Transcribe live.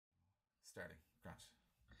Starting. Grant.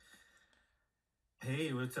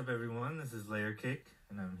 Hey, what's up, everyone? This is Layer Cake,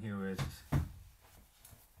 and I'm here with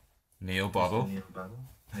Neil Mr. Bottle. Neil Buttle.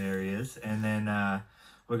 There he is. And then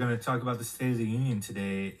we're going to talk about the State of the Union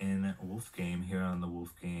today in Wolf Game here on the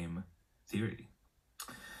Wolf Game Theory.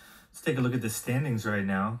 Let's take a look at the standings right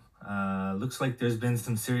now. Looks like there's been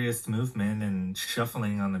some serious movement and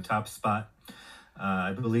shuffling on the top spot.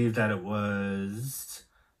 I believe that it was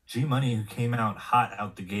G Money who came out hot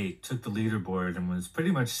out the gate, took the leaderboard, and was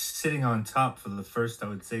pretty much sitting on top for the first, I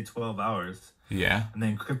would say, 12 hours. Yeah. And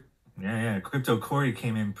then Crypto Corey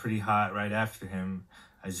came in pretty hot right after him.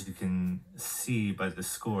 As you can see by the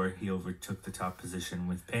score, he overtook the top position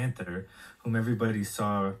with Panther, whom everybody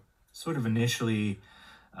saw sort of initially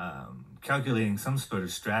calculating some sort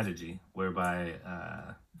of strategy, whereby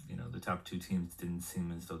the top two teams didn't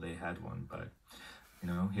seem as though they had one. But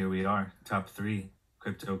here we are, top three: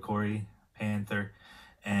 Crypto Corey, Panther,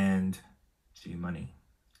 and G Money.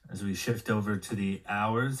 As we shift over to the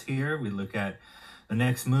hours here, we look at the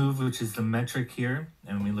next move, which is the metric here,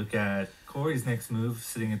 and we look at Corey's next move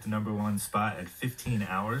sitting at the number one spot at 15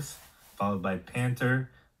 hours, followed by Panther,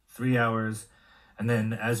 3 hours. And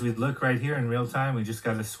then as we look right here in real time, we just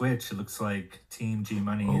got a switch. It looks like Team G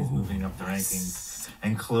Money is moving up the rankings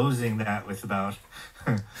and closing that with about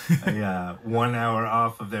 1 hour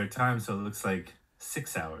off of their time. So it looks like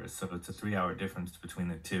 6 hours. So it's a 3 hour difference between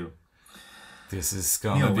the two. This is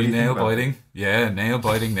going to be nail biting. Yeah, nail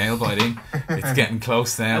biting. It's getting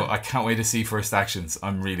close now. I can't wait to see first actions.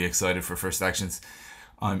 I'm really excited for first actions.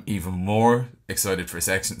 I'm even more excited for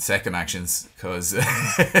second actions because,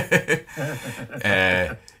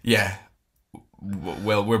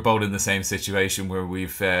 well, we're both in the same situation where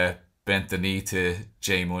we've bent the knee to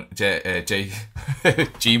G Money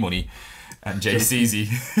and J Steezy.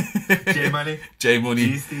 J Money. J Money.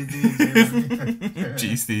 G Steezy. J Money.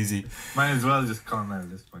 G Steezy. Might as well just call him that at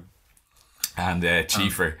this point. And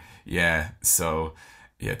Chiefer. Yeah. So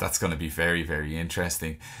yeah, that's going to be very, very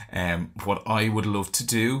interesting. What I would love to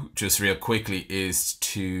do, just real quickly, is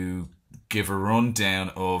to give a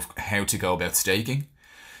rundown of how to go about staking.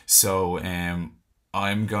 So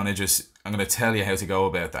I'm gonna tell you how to go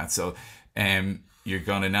about that. So you're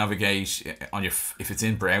gonna navigate on your, if it's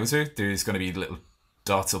in browser, there's gonna be little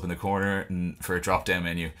dots up in the corner for a drop down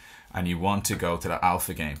menu, and you want to go to the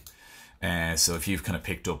alpha game. So if you've kind of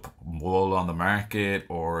picked up wool on the market,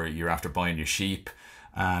 or you're after buying your sheep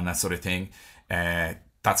and that sort of thing,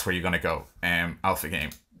 that's where you're going to go, alpha game.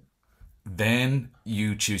 Then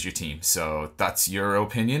you choose your team. So that's your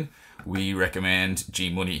opinion. We recommend G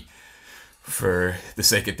Money. For the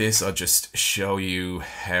sake of this, I'll just show you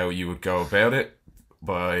how you would go about it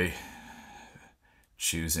by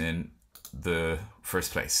choosing the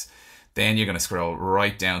first place. Then you're going to scroll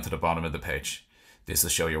right down to the bottom of the page. This will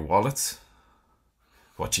show your wallets,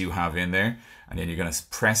 what you have in there, and then you're going to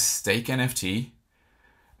press stake NFT.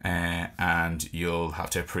 And you'll have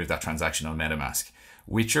to approve that transaction on MetaMask.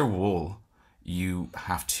 With your wool, you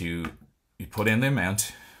put in the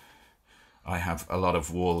amount. I have a lot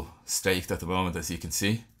of wool staked at the moment, as you can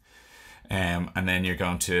see. And then you're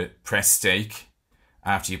going to press stake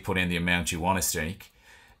after you put in the amount you want to stake.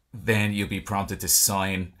 Then you'll be prompted to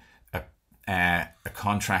sign a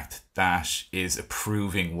contract that is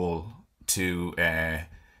approving wool to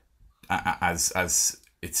as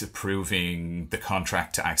it's approving the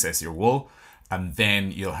contract to access your wool, and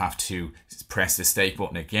then you'll have to press the stake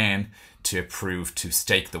button again to approve to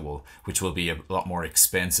stake the wool, which will be a lot more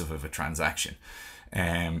expensive of a transaction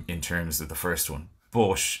in terms of the first one.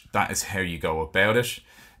 But that is how you go about it.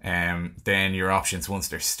 Then your options once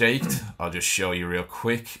they're staked, I'll just show you real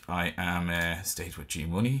quick. I am staked with G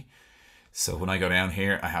Money. So when I go down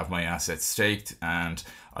here, I have my assets staked, and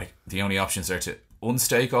the only options are to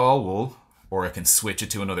unstake all wool, or I can switch it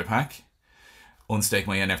to another pack, unstake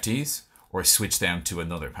my NFTs, or switch them to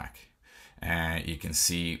another pack. You can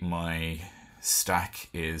see my stack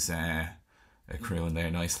is accruing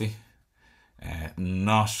there nicely.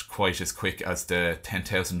 Not quite as quick as the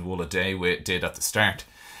 10,000 wool a day we did at the start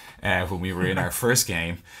when we were in our first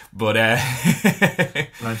game, but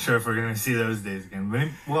not sure if we're going to see those days again.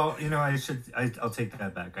 Well, I'll take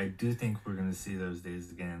that back. I do think we're going to see those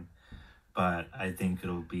days again. But I think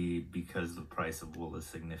it'll be because the price of wool is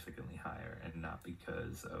significantly higher, and not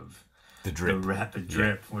because of the rapid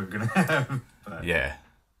drip we're going to have. But yeah.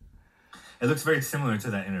 It looks very similar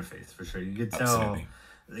to that interface, for sure. You could tell,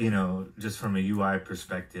 just from a UI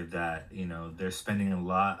perspective, that, they're spending a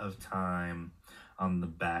lot of time on the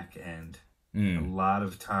back end. A lot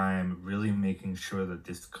of time really making sure that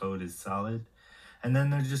this code is solid. And then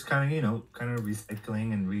they're just kind of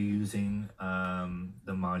recycling and reusing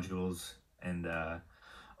the modules and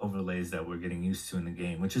overlays that we're getting used to in the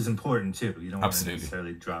game, which is important too. You don't want to Absolutely.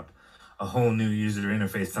 necessarily drop a whole new user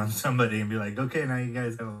interface on somebody and be like, okay, now you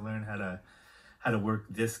guys got to learn how to work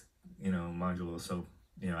this, module. So,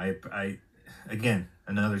 I again,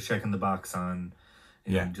 another check in the box on,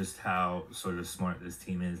 Yeah. just how sort of smart this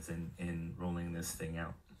team is in rolling this thing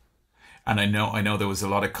out. And I know there was a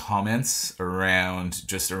lot of comments around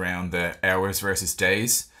the hours versus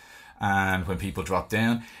days, and when people drop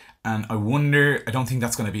down, and I don't think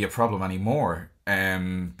that's going to be a problem anymore.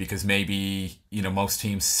 Because maybe most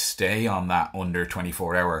teams stay on that under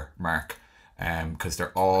 24 hour mark, because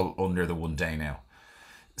they're all under the 1 day now.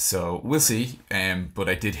 So we'll see. But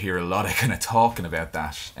I did hear a lot of kind of talking about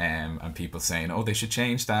that, and people saying, "Oh, they should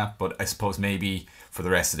change that." But I suppose maybe for the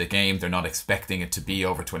rest of the game, they're not expecting it to be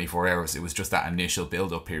over 24 hours. It was just that initial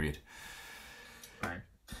build-up period. Right.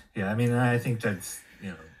 Yeah. I mean, I think that's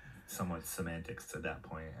somewhat semantics at that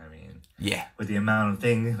point. I mean, Yeah, with the amount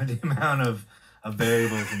of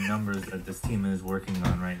variables and numbers that this team is working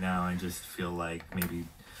on right now, I just feel like maybe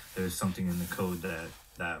there's something in the code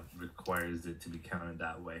that requires it to be counted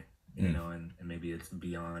that way, and maybe it's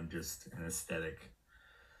beyond just an aesthetic,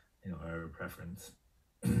 or a preference.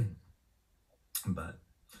 But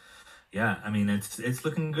yeah, I mean, it's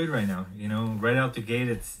looking good right now. Right out the gate,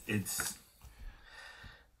 it's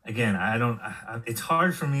again, it's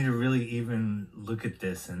hard for me to really even look at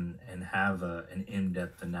this and have an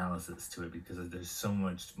in-depth analysis to it, because there's so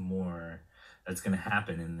much more that's going to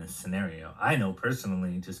happen in this scenario. I know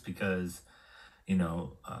personally, just because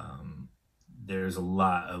there's a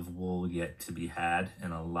lot of wool yet to be had,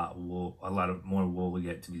 and a lot of more wool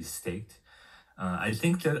yet to be staked. I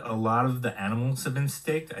think that a lot of the animals have been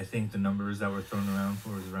staked. I think the numbers that were thrown around for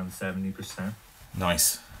was around 70%.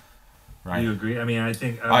 nice. Do Right. you agree? I mean, I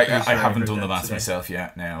think I, I'm pretty I sure I haven't heard done the that maths today. myself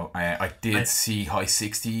yet. Now I did I see high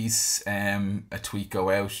 60s a tweet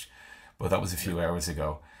go out, but that was a yeah. few hours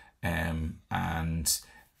ago. And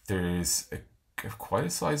there's quite a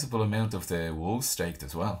sizable amount of the wolves staked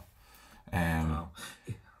as well. Um, Wow.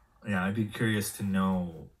 Yeah, I'd be curious to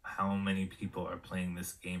know how many people are playing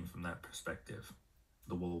this game from that perspective,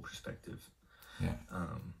 the wool perspective. yeah,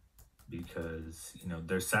 Um, because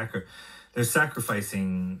they're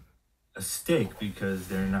sacrificing a stake, because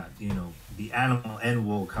they're not, the animal and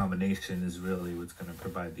wool combination is really what's going to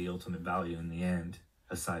provide the ultimate value in the end,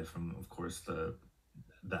 aside from, of course, the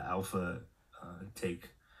alpha take.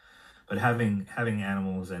 But having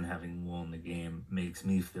animals and having wool in the game makes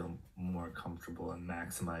me feel more comfortable and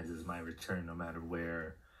maximizes my return, no matter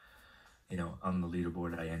where, on the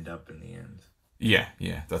leaderboard I end up in the end. yeah.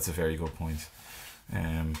 That's a very good point.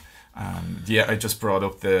 Um, and yeah, I just brought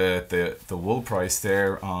up the wool price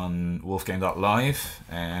there on Wolfgame.live.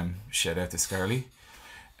 Shout out to Scarly.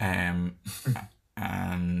 Um,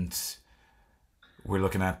 and we're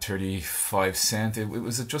looking at 35 cent. It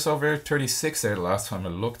was just over 36 there the last time I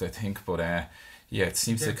looked, I think. But yeah, it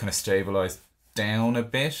seems to Yeah. kind of stabilize down a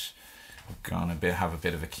bit. We've gone a bit, have a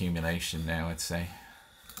bit of accumulation now, I'd say.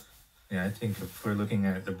 Yeah, I think if we're looking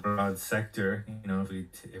at the broad sector,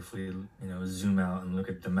 if we zoom out and look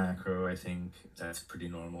at the macro, I think that's pretty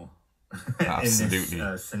normal in this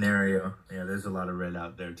Absolutely. scenario. Yeah, there's a lot of red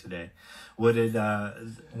out there today. What did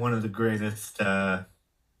one of the greatest?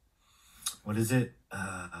 What is it?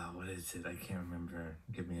 What is it? I can't remember.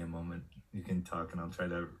 Give me a moment. You can talk, and I'll try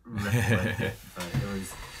to recollect it. But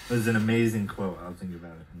it was an amazing quote. I'll think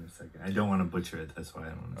about it in a second. I don't want to butcher it. That's why I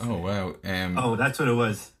don't want to say Oh it. wow. Oh, that's what it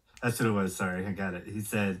was. That's what it was. Sorry, I got it. He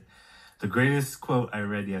said, the greatest quote I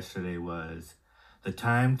read yesterday was, "The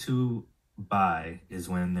time to buy is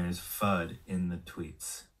when there's FUD in the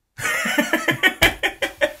tweets."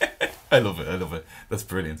 I love it. I love it. That's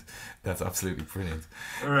brilliant. That's absolutely brilliant.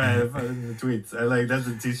 Right, FUD in the tweets. I like that's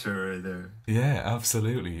a t-shirt right there. Yeah,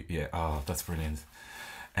 absolutely. Yeah. Oh, that's brilliant.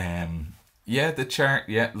 Yeah, the chart.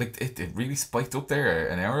 Yeah, like it really spiked up there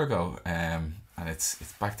an hour ago. And it's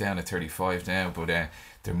back down to 35 now. But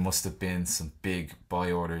there must have been some big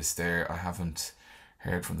buy orders there. I haven't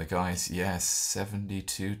heard from the guys. Yes,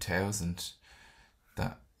 72,000. That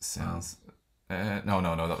Wow. sounds. No.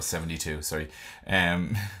 That was 72. Sorry.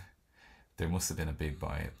 Um, there must have been a big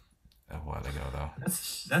buy a while ago though.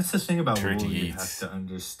 That's the thing about wool you have 38. to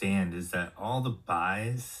understand, is that all the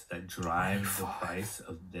buys that drive the 35. price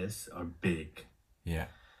of this are big. Yeah.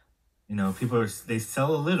 They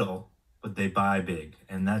sell a little, but they buy big,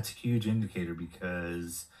 and that's a huge indicator,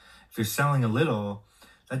 because if you're selling a little,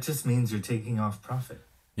 that just means you're taking off profit,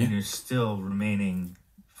 Yeah. and you're still remaining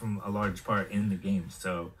from a large part in the game.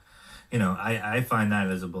 So, I find that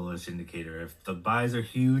as a bullish indicator. If the buys are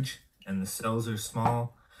huge and the sells are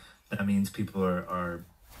small, that means people are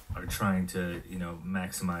are trying to,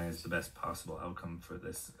 maximize the best possible outcome for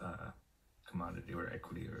this commodity or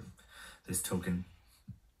equity or this token.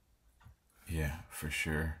 Yeah, for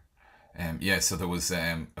sure. Yeah, so there was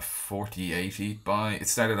a 48 ETH buy. It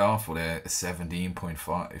started off with a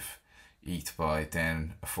 17.5 ETH buy,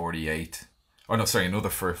 then a 48. Oh no, sorry, another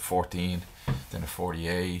for 14, then a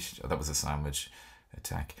 48. Oh, that was a sandwich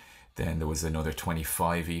attack. Then there was another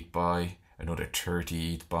 25 ETH buy, another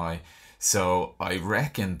 30 ETH buy. So I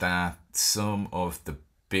reckon that some of the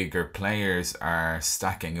bigger players are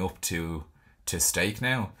stacking up to stake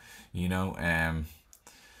now. You know,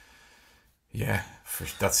 yeah,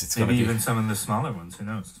 it's gonna Maybe be. even some of the smaller ones. Who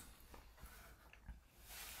knows?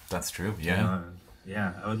 That's true. You Yeah. know,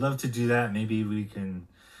 yeah, I would love to do that. Maybe we can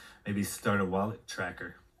maybe start a wallet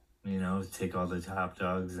tracker. Take all the top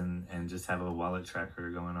dogs and just have a wallet tracker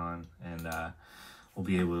going on, and we'll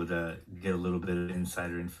be able to get a little bit of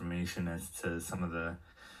insider information as to some of the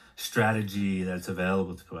strategy that's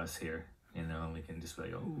available to us here. And we can just be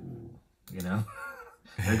like, oh, you know,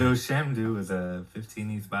 there goes Shamdu with a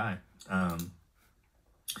 15 ETH buy.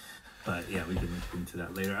 But yeah, we can look into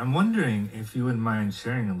that later. I'm wondering if you wouldn't mind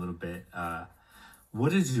sharing a little bit.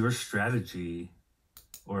 What is your strategy,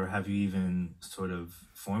 or have you even sort of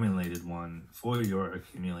formulated one for your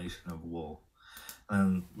accumulation of wool?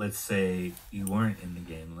 Let's say you weren't in the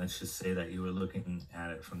game. Let's just say that you were looking at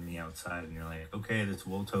it from the outside and you're like, okay, this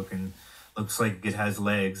wool token looks like it has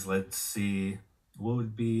legs. Let's see, what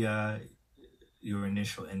would be your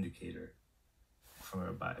initial indicator for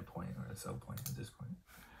a buy point or a sell point at this point?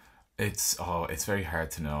 It's very hard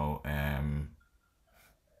to know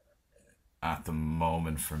at the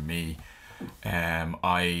moment for me.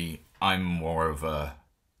 I'm more of a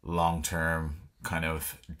long term kind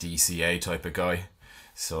of DCA type of guy.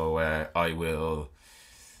 So I will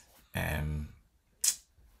when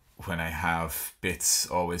I have bits,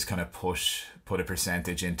 always kind of put a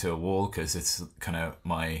percentage into a wool because it's kind of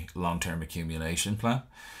my long term accumulation plan.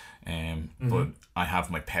 But I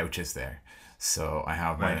have my pouches there, so I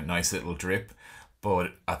have my Right. nice little drip.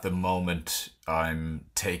 But at the moment, I'm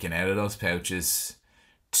taking out of those pouches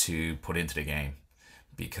to put into the game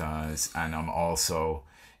and I'm also,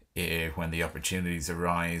 when the opportunities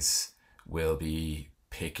arise, will be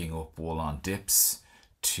picking up wool on dips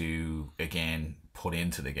to again put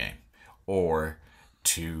into the game, or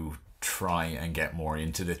to try and get more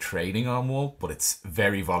into the trading on wool. But it's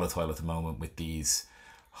very volatile at the moment with these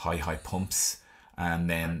high pumps, and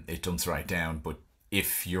then it dumps right down. But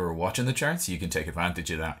if you're watching the charts, you can take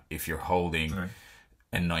advantage of that if you're holding Right.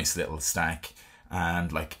 a nice little stack.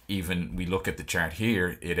 And like, even we look at the chart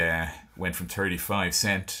here, it went from 35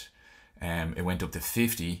 cent, it went up to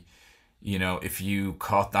 50. If you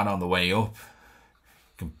caught that on the way up,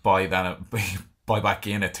 you can buy that buy back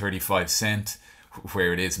in at 35 cent,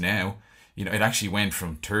 where it is now. It actually went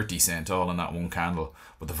from 30 cent all in that one candle,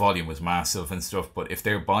 but the volume was massive and stuff. But if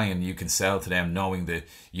they're buying, you can sell to them knowing that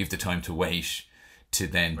you have the time to wait to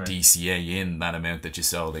then Right. DCA in that amount that you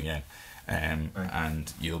sold again. Right.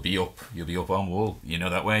 And you'll be up on wool,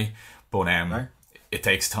 that way. But Right. it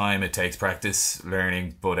takes time, it takes practice,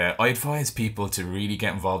 learning. But I advise people to really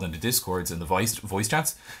get involved in the discords and the voice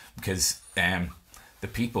chats, because the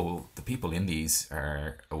people in these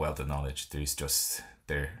are a wealth of knowledge. There's just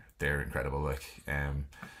they're incredible, like, and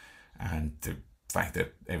the fact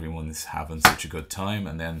that everyone's having such a good time,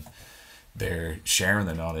 and then they're sharing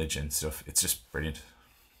the knowledge and stuff, it's just brilliant.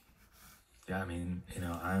 Yeah, I mean,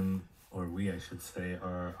 or we, I should say,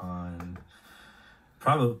 are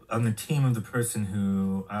probably on the team of the person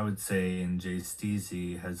who I would say in Jay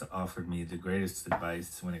Steezy has offered me the greatest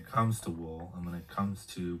advice when it comes to wool and when it comes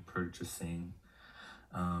to purchasing.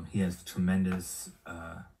 He has tremendous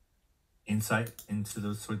insight into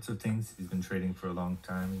those sorts of things. He's been trading for a long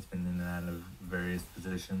time. He's been in and out of various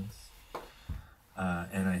positions.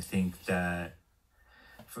 And I think that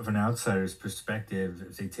from an outsider's perspective,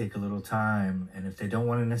 if they take a little time and if they don't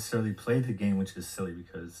want to necessarily play the game, which is silly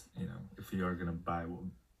because, if you are going to buy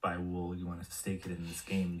wool, you want to stake it in this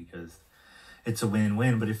game because it's a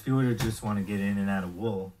win-win. But if you were to just want to get in and out of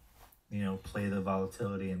wool, play the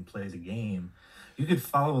volatility and play the game, you could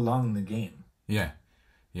follow along the game. Yeah,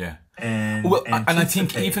 yeah. And Well, and I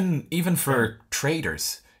think anticipate. even for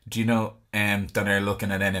traders, that are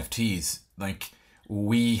looking at NFTs, like,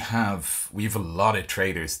 we have a lot of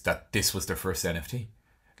traders that this was their first NFT.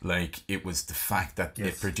 Like, it was the fact that it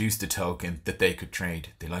Yes. produced a token that they could trade.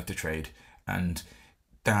 They like to trade, and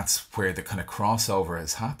that's where the kind of crossover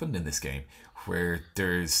has happened in this game, where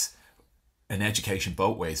there's an education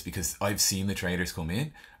both ways, because I've seen the traders come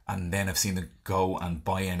in and then I've seen them go and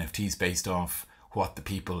buy NFTs based off what the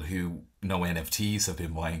people who know NFTs have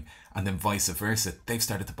been buying, and then vice versa. They've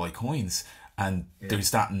started to buy coins, and Yeah.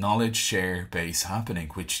 there's that knowledge share base happening,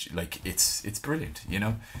 which like it's brilliant. You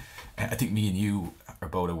know, I think me and you are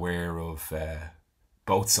both aware of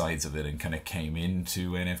both sides of it, and kind of came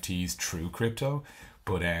into NFTs through crypto,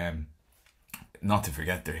 but not to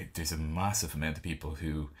forget there's a massive amount of people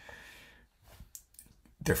who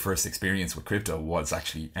their first experience with crypto was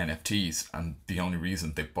actually NFTs, and the only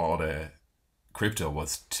reason they bought a crypto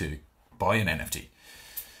was to buy an NFT.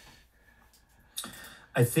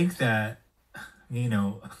 I think that, you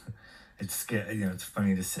know, it's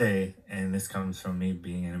funny to say, and this comes from me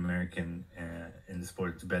being an American in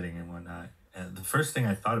sports betting and whatnot. The first thing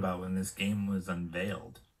I thought about when this game was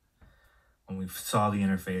unveiled, when we saw the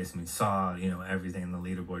interface and we saw, everything in the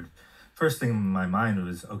leaderboard, first thing in my mind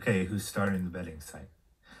was, okay, who's starting the betting site?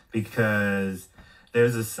 Because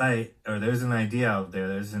there's a site, or there's an idea out there,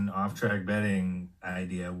 there's an off-track betting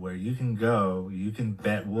idea where you can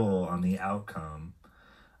bet wool on the outcome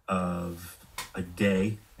of a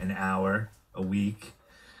day, an hour, a week,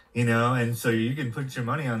 and so you can put your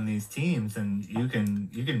money on these teams, and you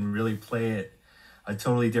can really play it a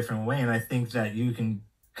totally different way. And I think that you can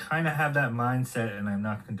kind of have that mindset, and I'm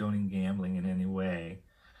not condoning gambling in any way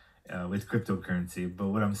with cryptocurrency, but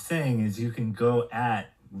what I'm saying is you can go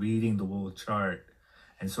at reading the wool chart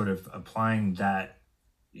and sort of applying that,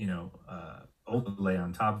 overlay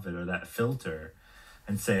on top of it, or that filter,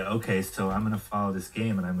 and say, okay, so I'm going to follow this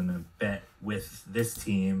game and I'm going to bet with this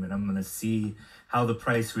team, and I'm going to see how the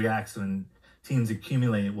price reacts when teams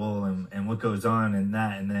accumulate wool, and what goes on in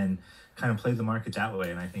that, and then kind of play the market that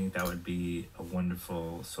way. And I think that would be a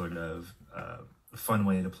wonderful sort of fun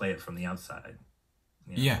way to play it from the outside.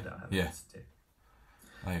 Without having to stick.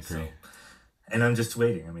 I agree. And I'm just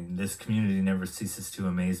waiting. I mean, this community never ceases to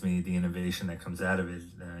amaze me, the innovation that comes out of it.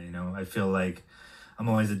 I feel like I'm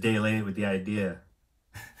always a day late with the idea.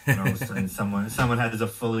 And all of a sudden someone has a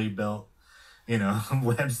fully built,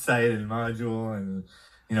 website and module, and,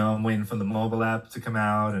 I'm waiting for the mobile app to come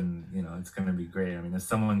out, and, it's going to be great. I mean, if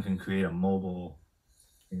someone can create a mobile,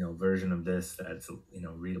 version of this that's,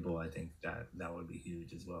 readable, I think that would be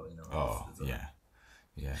huge as well.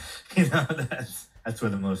 Yeah. That's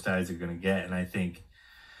where the most eyes are going to get. And I think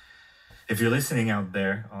if you're listening out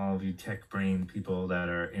there, all of you tech brain people that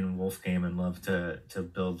are in Wolf Game and love to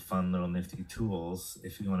build fun little nifty tools,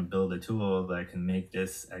 if you want to build a tool that can make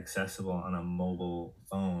this accessible on a mobile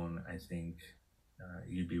phone, I think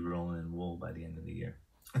you'd be rolling in wool by the end of the year.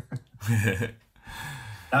 That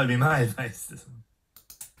would be my advice this one.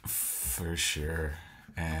 For sure.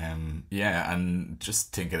 And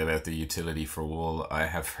just thinking about the utility for wool, I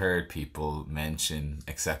have heard people mention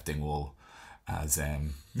accepting wool as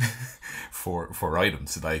for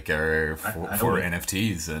items, like, or for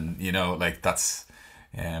NFTs, and like that's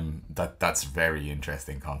that's very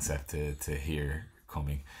interesting concept to hear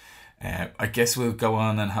coming. I guess we'll go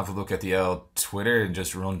on and have a look at the old Twitter and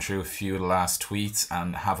just run through a few of the last tweets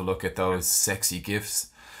and have a look at those sexy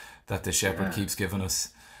gifs that the shepherd keeps giving us.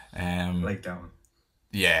 I like that one.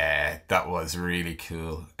 Yeah, that was really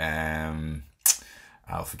cool.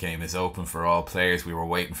 Alpha Game is open for all players. We were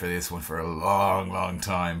waiting for this one for a long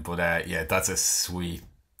time, but that's a sweet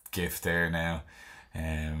gift there now.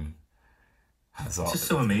 It's just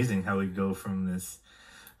so amazing how we go from this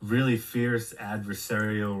really fierce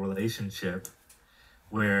adversarial relationship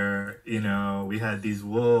where, we had these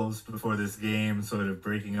wolves before this game sort of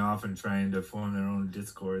breaking off and trying to form their own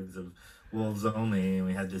discords of wolves only, and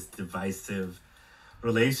we had this divisive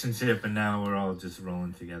relationship, and now we're all just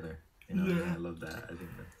rolling together. And I love that. I think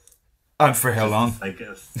that's... And for how long? I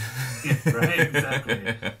guess. Yeah, right,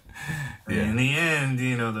 exactly. In the end,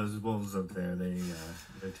 those wolves up there,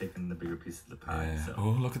 they're taking the bigger piece of the pie. Yeah. So. Oh,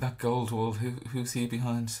 look at that gold wolf. Who's he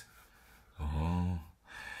behind? Oh.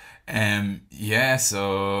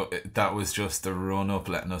 So that was just the run up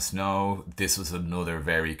letting us know this was another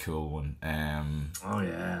very cool one.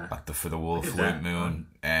 For the wolf with moon.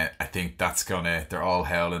 I think they're all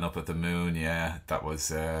howling up at the moon. Yeah, that was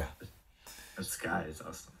the sky is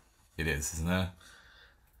awesome. It is, isn't it?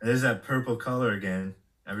 There's that purple color again.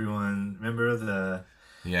 Everyone remember the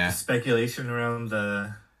speculation around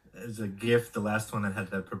the gift. The last one that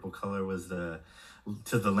had that purple color was to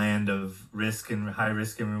the land of risk and high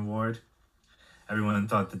risk and reward. Everyone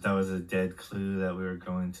thought that was a dead clue that we were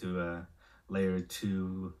going to layer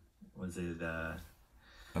 2. Was it a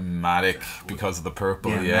Matic because of the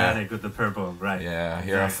purple? Matic with the purple, right? Yeah,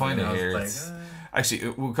 exactly. Here I'll find it here. Actually,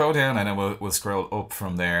 we'll go down and then we'll scroll up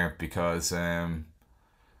from there, because we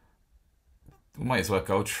might as well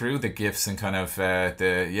go through the gifts and kind of there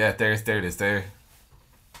it is there.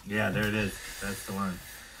 Yeah, there it is. That's the one.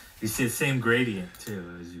 You see the same gradient too,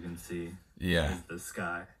 as you can see, Yeah. as the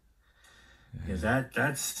sky. Yeah,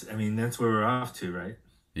 that's. I mean, that's where we're off to, right?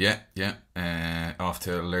 Yeah, yeah. Off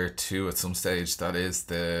to alert two at some stage. That is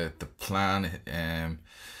the plan.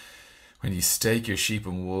 When you stake your sheep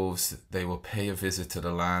and wolves, they will pay a visit to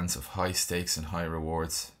the lands of high stakes and high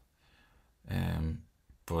rewards.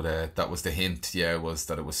 But that was the hint. Yeah, was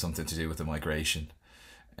that it was something to do with the migration.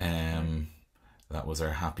 Right. That was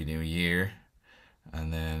our Happy New Year,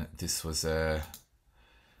 and then this was This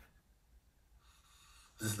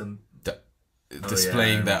is the. d- Oh yeah, I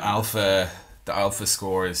displaying remember this one. the alpha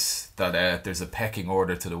scores that there's a pecking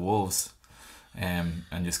order to the wolves, and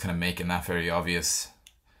just kind of making that very obvious.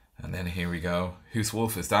 And then here we go. Whose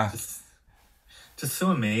wolf is that? Just, just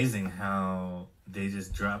so amazing how they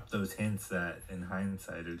just drop those hints that, in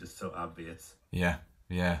hindsight, are just so obvious. Yeah,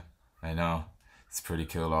 yeah, I know. It's pretty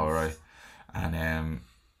cool, all right. And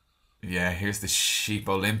yeah, here's the sheep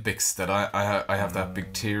Olympics that I have that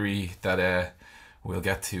big theory that we'll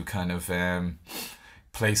get to kind of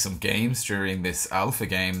play some games during this alpha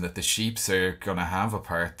game that the sheeps are gonna have a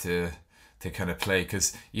part to kind of play,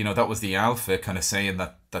 because you know that was the alpha kind of saying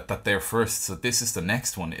that they're first, so this is the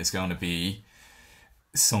next one is going to be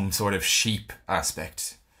some sort of sheep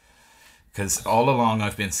aspect, because all along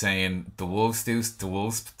I've been saying the wolves do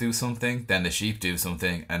something, then the sheep do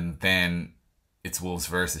something, and then it's wolves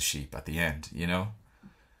versus sheep at the end, you know.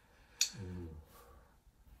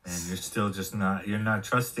 And you're still just not. You're not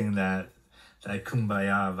trusting that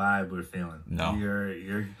kumbaya vibe we're feeling. No.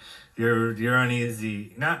 You're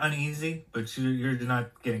uneasy. Not uneasy, but you're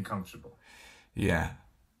not getting comfortable. Yeah,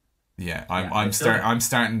 yeah. Yeah, I feel that. I'm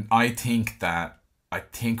starting. I think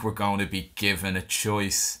we're going to be given a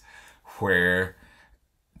choice where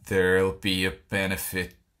there'll be a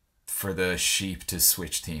benefit for the sheep to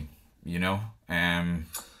switch team. You know.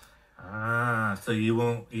 So you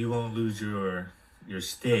won't lose your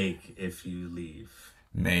stake if you leave.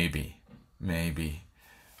 Maybe.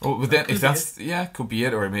 Oh, but That then if could be it. that's, yeah, could be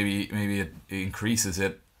it, or maybe it increases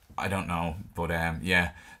it. I don't know, but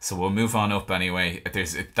yeah. So we'll move on up anyway.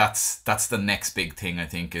 That's the next big thing, I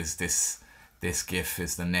think, is this GIF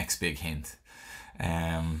is the next big hint.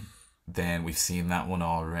 Then we've seen that one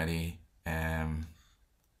already.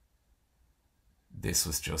 This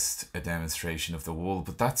was just a demonstration of the wool,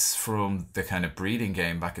 but that's from the kind of breeding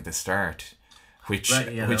game back at the start, Right.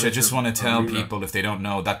 Yeah. That which I was just a want to tell rerun. people if they don't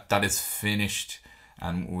know that is finished,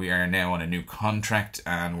 and we are now on a new contract,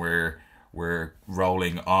 and we're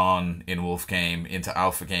rolling on in Wolf game into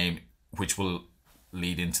Alpha game, which will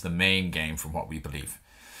lead into the main game from what we believe.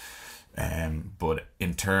 But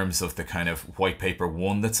in terms of the kind of white paper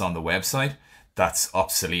one that's on the website, that's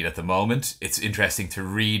obsolete at the moment. It's interesting to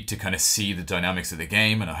read to kind of see the dynamics of the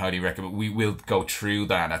game, and how do you recommend. We will go through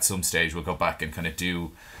that at some stage. We'll go back and kind of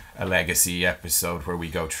do a legacy episode where we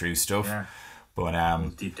go through stuff. Yeah. But A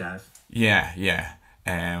little deep dive. yeah, yeah.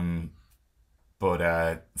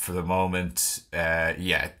 But for the moment,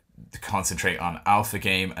 yeah, to concentrate on alpha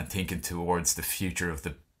game and thinking towards the future of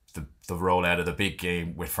the rollout of the big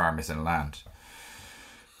game with farmers and land.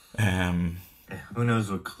 Yeah, who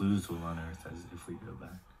knows what clues we'll unearth as if we go back.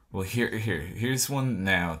 Well, here's one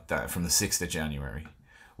now that from the 6th of January.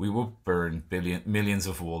 We will burn millions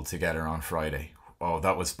of wool together on Friday. Oh,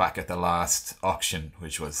 that was back at the last auction,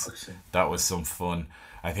 which was Auction. that was some fun.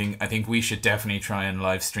 I think we should definitely try and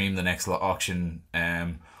live stream the next auction,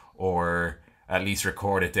 or at least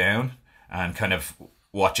record it down and kind of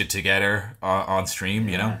watch it together on stream.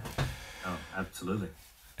 You know, Yeah. Oh, absolutely.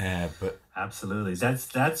 but Absolutely.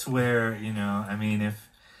 That's where, I mean, if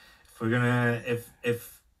we're gonna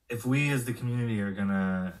if we as the community are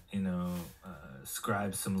gonna,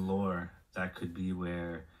 scribe some lore, that could be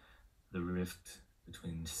where the rift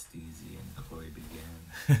between Steezy and Corey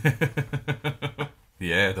began.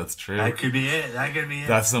 yeah, that's true. That could be it. That could be it.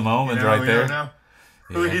 That's the moment right We there. don't know.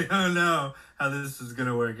 Yeah. We don't know how this is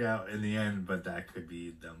gonna work out in the end, but that could be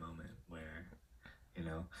the moment where,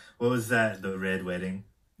 what was that? The red wedding.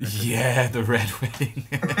 Yeah, the red wedding.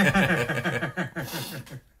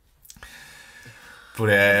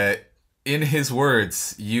 But in his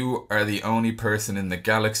words, you are the only person in the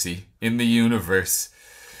galaxy, in the universe,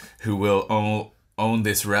 who will own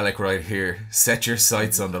this relic right here. Set your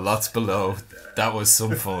sights on the lots below. That was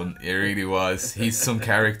some fun. It really was. He's some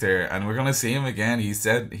character, and we're gonna see him again. He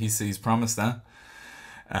said he's promised that.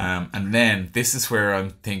 And then this is where I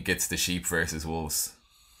think it's the sheep versus wolves.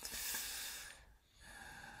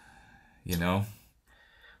 You know.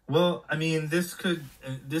 Well, I mean, this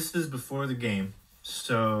is before the game.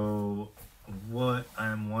 So what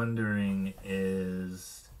I'm wondering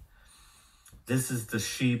is, this is the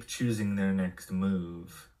sheep choosing their next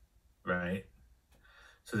move, right?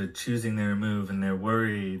 So they're choosing their move, and they're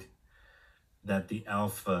worried that the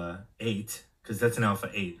alpha 8, because that's an alpha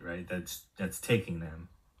 8, right? That's taking them.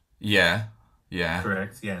 Yeah. Yeah.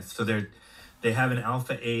 Correct. Yeah. So they have an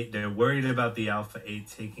alpha 8. They're worried about the alpha 8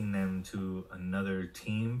 taking them to another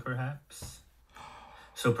team, perhaps.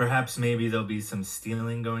 So perhaps maybe there'll be some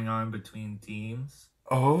stealing going on between teams.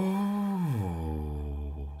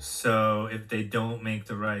 Oh. So if they don't make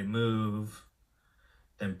the right move,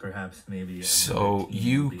 then perhaps maybe So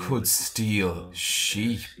you could steal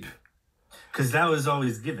sheep. Because that was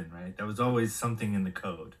always given, right? That was always something in the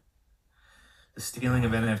code. The stealing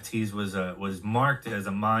of NFTs was marked as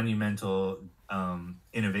a monumental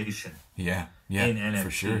innovation. Yeah, in NFTs.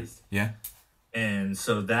 for sure. Yeah. And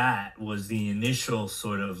so that was the initial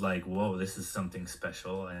sort of like, whoa, this is something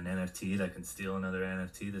special. An NFT that can steal another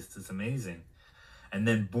NFT. This is amazing. And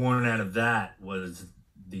then born out of that was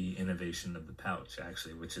the innovation of the pouch,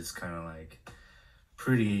 actually, which is kind of like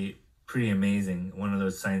pretty amazing. One of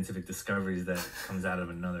those scientific discoveries that comes out of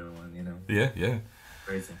another one, you know? Yeah.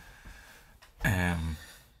 Crazy.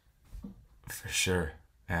 For sure.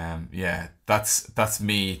 Yeah, that's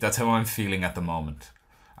me. That's how I'm feeling at the moment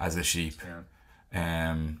as a sheep. Yeah.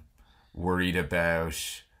 Worried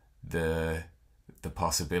about the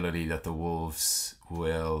possibility that the wolves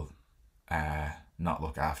will not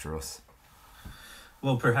look after us.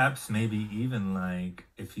 Well, perhaps maybe even like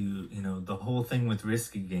if the whole thing with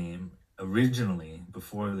risky game originally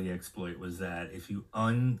before the exploit was that if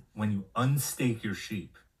when you unstake your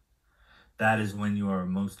sheep, that is when you are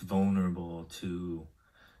most vulnerable to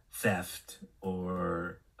theft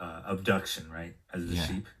or abduction, right? As a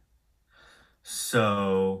sheep.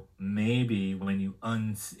 So maybe when you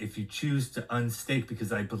if you choose to unstake,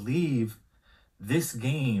 because I believe this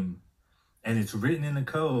game, and it's written in the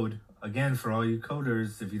code, again, for all you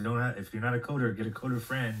coders, if you're not a coder, get a coder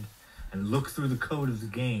friend and look through the code of the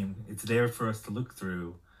game. It's there for us to look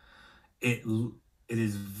through. It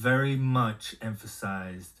is very much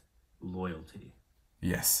emphasized loyalty.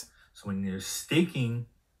 Yes. So when you're staking,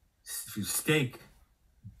 if you stake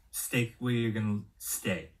where you're going to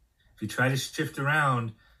stay. If you try to shift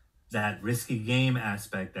around that risky game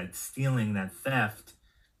aspect, that stealing, that theft,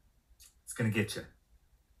 it's going to get you.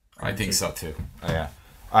 I think so too. Yeah.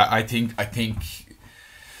 I think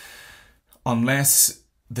unless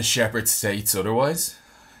the shepherd states otherwise,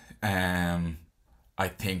 I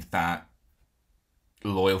think that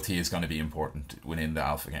loyalty is going to be important within the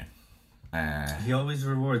alpha game. He always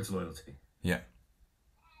rewards loyalty.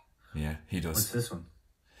 Yeah, he does. What's this one?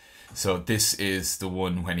 So this is the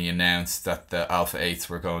one when he announced that the Alpha 8s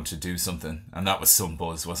were going to do something, and that was some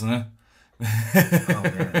buzz, wasn't it? Oh,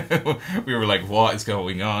 man. We were like, what is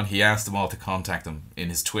going on? He asked them all to contact him in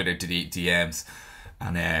his Twitter DMs,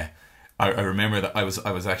 and I remember that I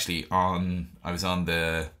was actually on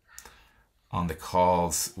the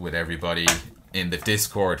calls with everybody in the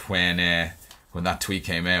Discord when that tweet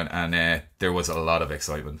came out, and there was a lot of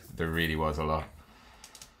excitement. There really was a lot.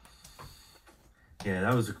 Yeah,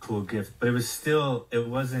 that was a cool gift, but it was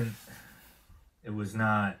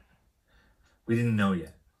not. We didn't know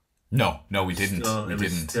yet. No, we didn't. It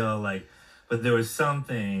was still like, but there was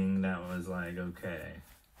something that was like, okay,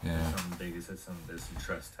 yeah, there's some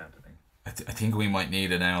trust happening. I think we might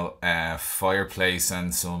need a fireplace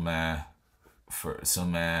and some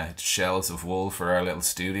shells of wool for our little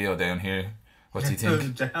studio down here. What do you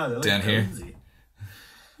think? Down here.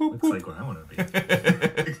 Looks like where I want to be.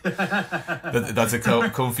 That's a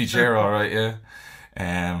comfy chair, all right, yeah.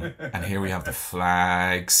 And here we have the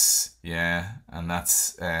flags, yeah, and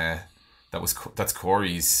that's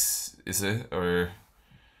Corey's, is it, or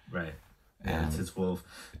right? Yeah, it's his wolf.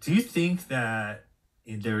 Do you think that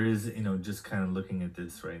there is, just kind of looking at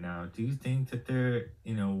this right now? Do you think that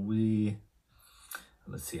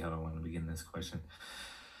let's see how I want to begin this question.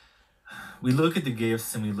 We look at the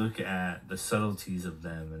gifts and we look at the subtleties of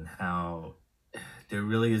them and how there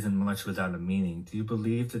really isn't much without a meaning. Do you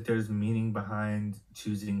believe that there's meaning behind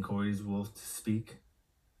choosing Corey's wolf to speak?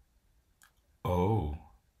 Oh.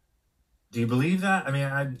 Do you believe that? I mean,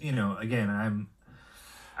 I'm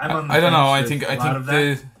on the I don't know.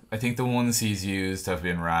 I think the ones he's used have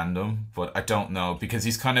been random, but I don't know because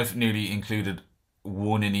he's kind of nearly included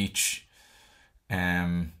one in each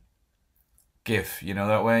GIF,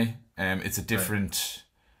 that way. It's a different,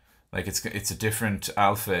 right. Like it's a different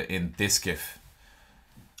alpha in this GIF,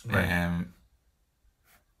 right. And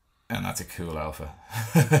that's a cool alpha.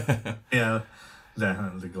 Yeah,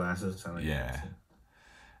 the glasses. I like yeah.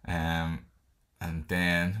 And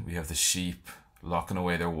then we have the sheep locking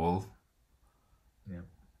away their wool. Yeah.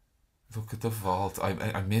 Look at the vault.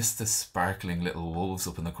 I missed the sparkling little wolves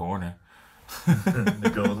up in the corner.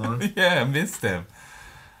 The gold one. Yeah, I missed them.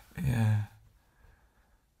 Yeah.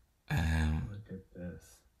 Look at this.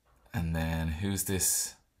 And then who's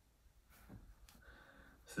this?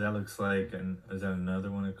 So that looks like is that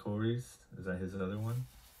another one of Corey's? Is that his other one?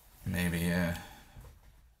 Maybe, yeah.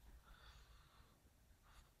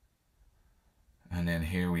 And then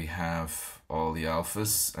here we have all the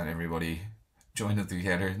alphas and everybody joined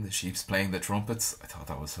together and the sheep's playing the trumpets. I thought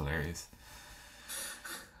that was hilarious.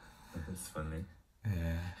 That's funny.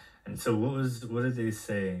 Yeah. And so what did they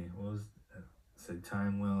say? What was said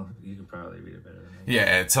time will you could probably read it better than me.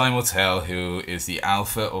 Yeah, time will tell who is the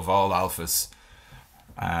alpha of all alphas.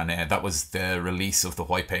 And that was the release of the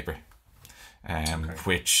white paper. Okay.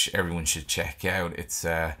 Which everyone should check out. It's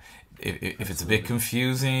if it's a bit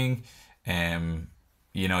confusing,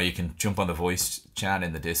 you know, you can jump on the voice chat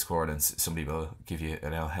in the Discord and somebody will give you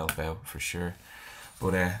an help out for sure.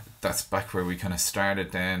 But that's back where we kind of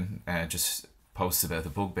started then, just posts about the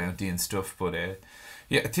bug bounty and stuff. But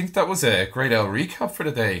yeah, I think that was a great recap for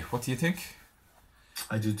the day. What do you think?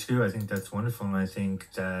 I do too. I think that's wonderful, and I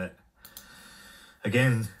think that,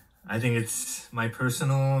 again, I think it's my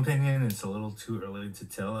personal opinion. It's a little too early to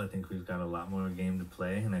tell. I think we've got a lot more game to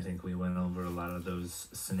play, and I think we went over a lot of those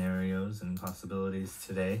scenarios and possibilities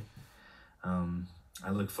today. I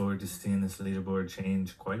look forward to seeing this leaderboard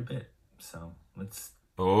change quite a bit. So let's.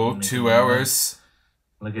 2 hours.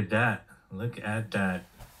 Look at that. Look at that.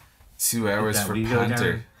 2 hours for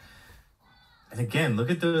Panther. And again, look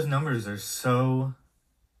at those numbers. They're so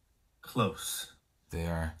close. They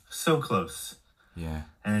are. So close. Yeah.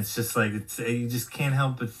 And it's just like, you just can't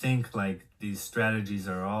help but think like these strategies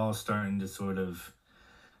are all starting to sort of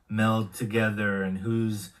meld together and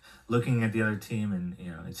who's looking at the other team, and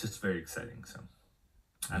you know, it's just very exciting. So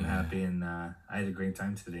I'm happy, and I had a great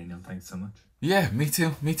time today, Neil. Thanks so much. Yeah, me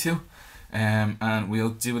too. And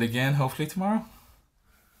we'll do it again hopefully tomorrow.